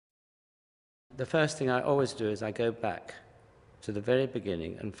the first thing I always do is I go back to the very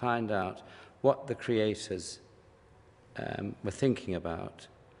beginning and find out what the creators were thinking about.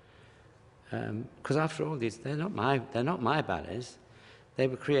 Because after all, they're not my ballets. They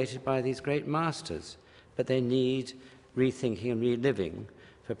were created by these great masters, but they need rethinking and reliving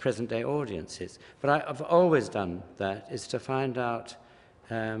for present-day audiences. But I've always done that, is to find out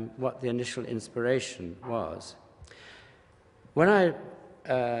what the initial inspiration was. When I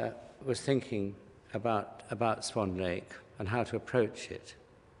was thinking about Swan Lake and how to approach it,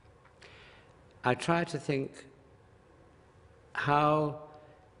 I tried to think how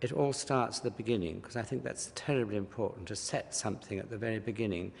it all starts at the beginning, because I think that's terribly important, to set something at the very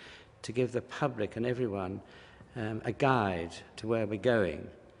beginning, to give the public and everyone a guide to where we're going.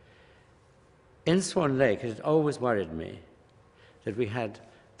 In Swan Lake, it had always worried me that we had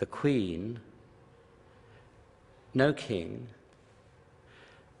the Queen, no king,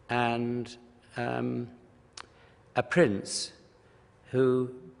 and a prince who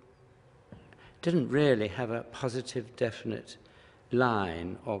didn't really have a positive, definite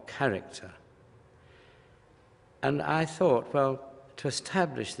line or character. And I thought, well, to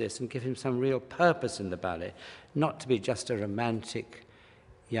establish this and give him some real purpose in the ballet, not to be just a romantic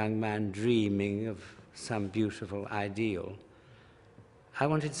young man dreaming of some beautiful ideal, I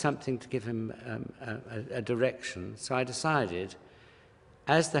wanted something to give him a direction. So I decided,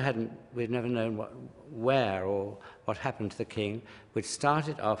 as we'd never known where or what happened to the king, we'd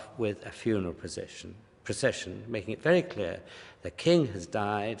started off with a funeral procession, making it very clear the king has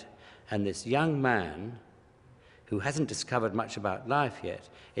died, and this young man, who hasn't discovered much about life yet,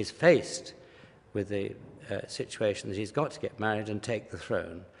 is faced with the situation that he's got to get married and take the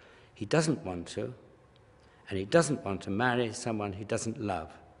throne. He doesn't want to, and he doesn't want to marry someone he doesn't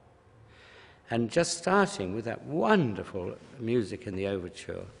love. And just starting with that wonderful music in the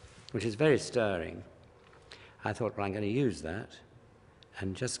overture, which is very stirring, I thought, well, I'm going to use that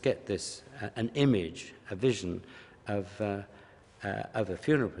and just get this, an image, a vision of a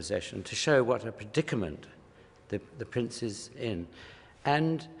funeral procession to show what a predicament the prince is in.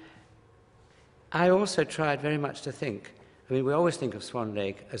 And I also tried very much to think, I mean, we always think of Swan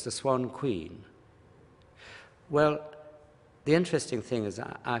Lake as the Swan Queen. Well, the interesting thing, as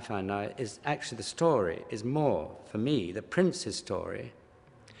I find now, is actually the story is more, for me, the prince's story,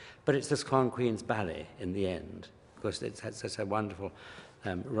 but it's the Swan Queen's ballet in the end, because it has such a wonderful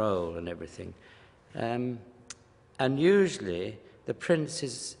role and everything. And usually the prince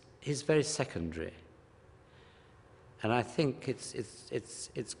is very secondary. And I think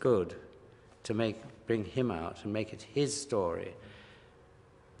it's good to bring him out and make it his story,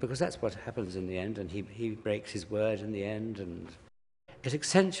 because that's what happens in the end, and he breaks his word in the end, and it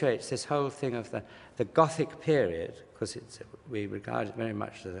accentuates this whole thing of the Gothic period, because we regard it very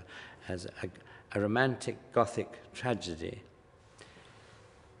much as a romantic Gothic tragedy.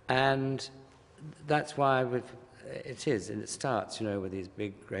 And that's why it is, and it starts, with these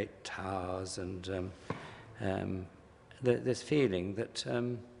big, great towers and this feeling that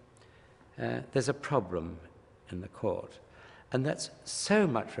there's a problem in the court. And that's so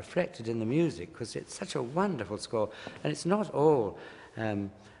much reflected in the music, because it's such a wonderful score. And it's not all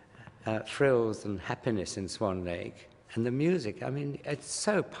thrills and happiness in Swan Lake. And the music, I mean, it's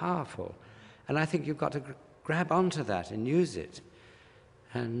so powerful. And I think you've got to grab onto that and use it.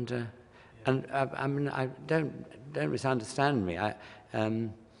 And I mean, don't misunderstand me. I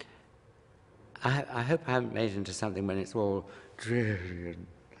hope I haven't made it into something when it's all dreary.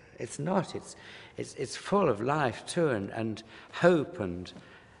 It's not. It's full of life too, and hope, and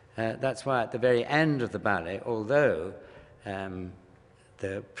that's why at the very end of the ballet, although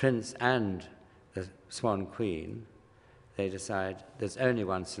the prince and the Swan Queen, they decide there's only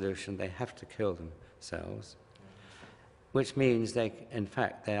one solution: they have to kill themselves, which means in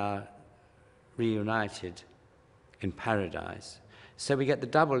fact, they are reunited in paradise. So we get the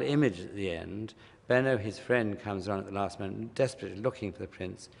double image at the end. Benno, his friend, comes on at the last moment, desperately looking for the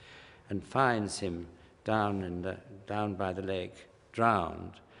prince, and finds him down by the lake,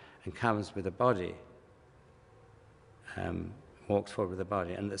 drowned, and comes with a body, walks forward with a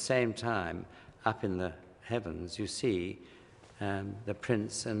body. And at the same time, up in the heavens, you see the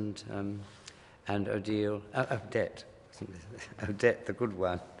prince and Odile, Odette, Odette, the good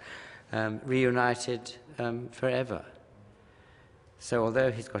one, reunited forever. So although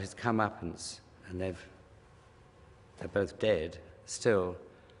he's got his comeuppance and they're both dead, still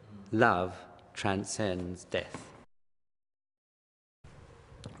love transcends death.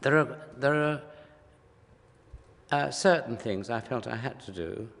 There are certain things I felt I had to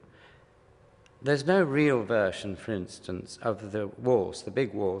do. There's no real version, for instance, of the waltz, the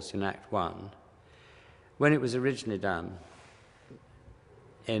big waltz in Act 1, when it was originally done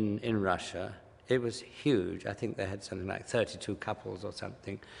in Russia, it was huge. I think they had something like 32 couples or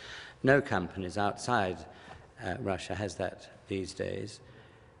something. No companies outside Russia has that these days.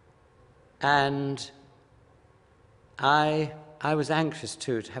 And I was anxious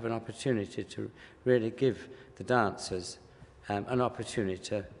too to have an opportunity to really give the dancers an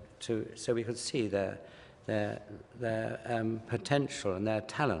opportunity to so we could see their potential and their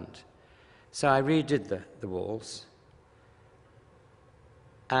talent. So I redid the waltz.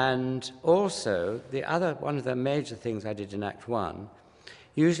 And also, one of the major things I did in Act 1,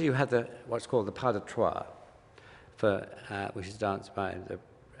 usually you have what's called the pas de trois, which is danced by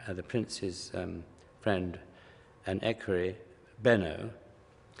the prince's friend and equerry, Benno,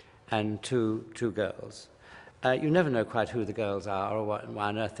 and two girls. You never know quite who the girls are or why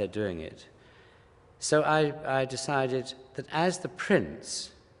on earth they're doing it. So I decided that as the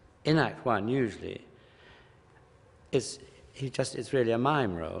prince, in Act 1 usually, it's really a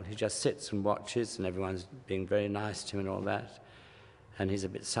mime role. He just sits and watches and everyone's being very nice to him and all that, and he's a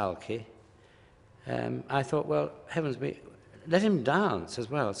bit sulky. I thought, well, heavens, let him dance as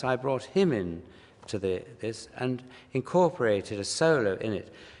well. So I brought him in to this and incorporated a solo in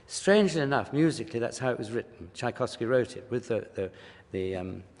it. Strangely enough, musically, that's how it was written. Tchaikovsky wrote it with the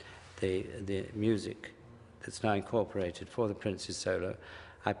music that's now incorporated for the Prince's solo.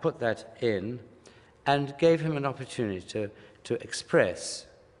 I put that in and gave him an opportunity to express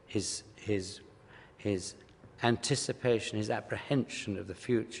his anticipation, his apprehension of the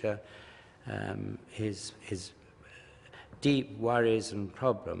future, his deep worries and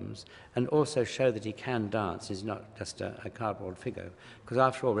problems, and also show that he can dance. He's not just a cardboard figure. Because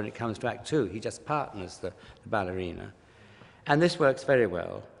after all, when it comes to Act 2, he just partners the ballerina. And this works very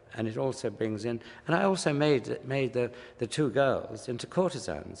well, and it also brings in... And I also made the two girls into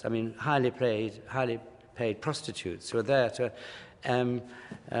courtesans. I mean, highly paid prostitutes who are there to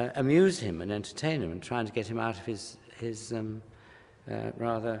amuse him and entertain him and trying to get him out of his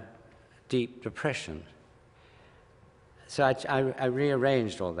rather deep depression. So I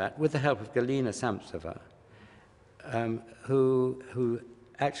rearranged all that with the help of Galina Samtsova, who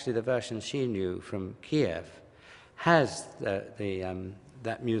actually the version she knew from Kiev has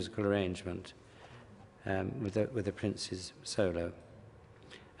that musical arrangement with the Prince's solo,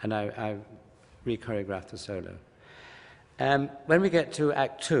 and I re-choreographed the solo. When we get to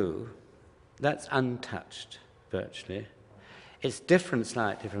Act 2, that's untouched virtually. It's different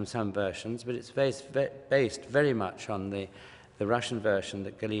slightly from some versions, but it's based very much on the Russian version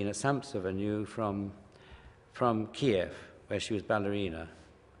that Galina Samtsova knew from Kiev, where she was ballerina.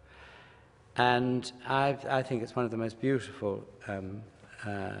 And I think it's one of the most beautiful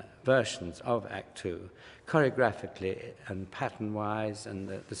versions of Act 2, choreographically and pattern-wise, and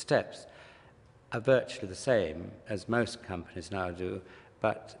the steps are virtually the same as most companies now do,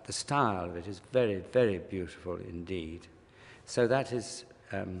 but the style of it is very, very beautiful indeed. So that is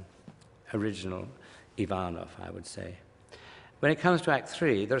original Ivanov, I would say. When it comes to Act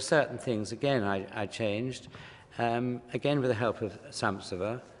 3, there are certain things, again, I changed, again with the help of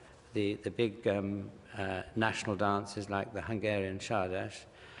Samtsova, the big national dances like the Hungarian Sárdas.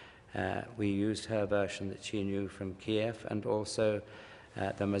 We used her version that she knew from Kiev, and also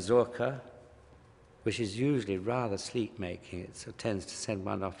the mazurka, which is usually rather sleep-making. It tends to send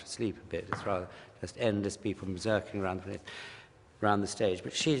one off to sleep a bit. It's rather just endless people mazurking around the stage.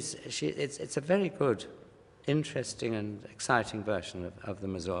 But it's a very good, interesting and exciting version of the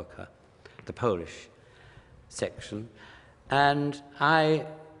mazurka, the Polish section. And I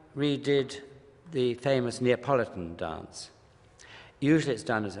redid the famous Neapolitan dance. Usually it's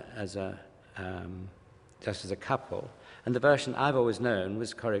done just as a couple, and the version I've always known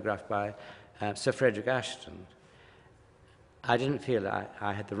was choreographed by Sir Frederick Ashton. I didn't feel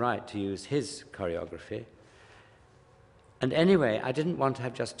I had the right to use his choreography. And anyway, I didn't want to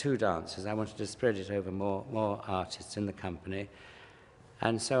have just two dancers. I wanted to spread it over more artists in the company.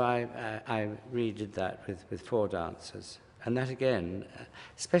 And so I redid that with four dancers. And that again,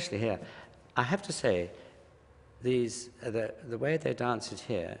 especially here, I have to say, the way they dance it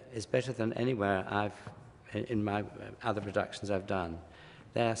here is better than anywhere in my other productions I've done.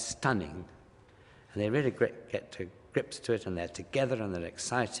 They're stunning. And they really get to grips to it, and they're together, and they're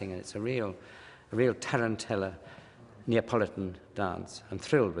exciting, and it's a real tarantella Neapolitan dance. I'm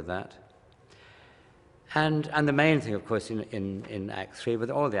thrilled with that. And the main thing, of course, in Act 3,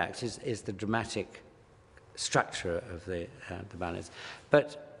 with all the acts, is the dramatic structure of the ballets.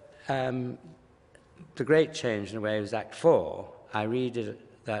 But the great change, in a way, was Act 4. I redid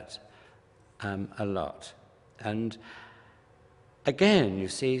that a lot. And again, you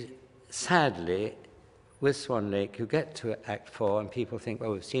see, sadly, with Swan Lake, you get to Act 4 and people think,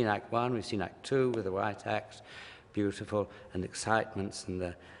 well, we've seen Act 1, we've seen Act 2 with the White Act, beautiful, and excitements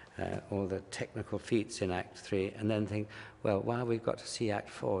and all the technical feats in Act 3, and then think, well, while we've got to see Act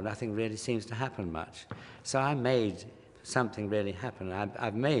 4, nothing really seems to happen much. So I made something really happen.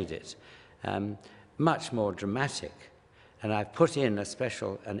 I've made it much more dramatic, and I've put in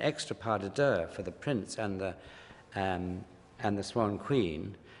an extra pas de deux for the prince and the Swan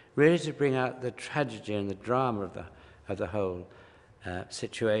Queen, really to bring out the tragedy and the drama of the whole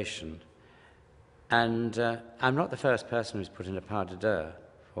situation. And I'm not the first person who's put in a pas de deux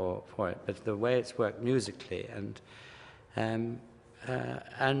for it, but the way it's worked musically, and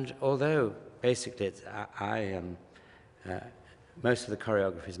although basically most of the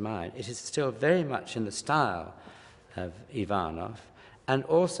choreography is mine, it is still very much in the style of Ivanov, and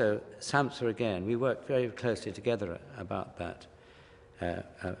also Samsa again. We worked very closely together about that,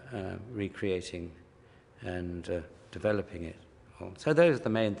 recreating and developing it all. So those are the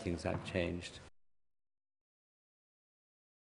main things I've changed.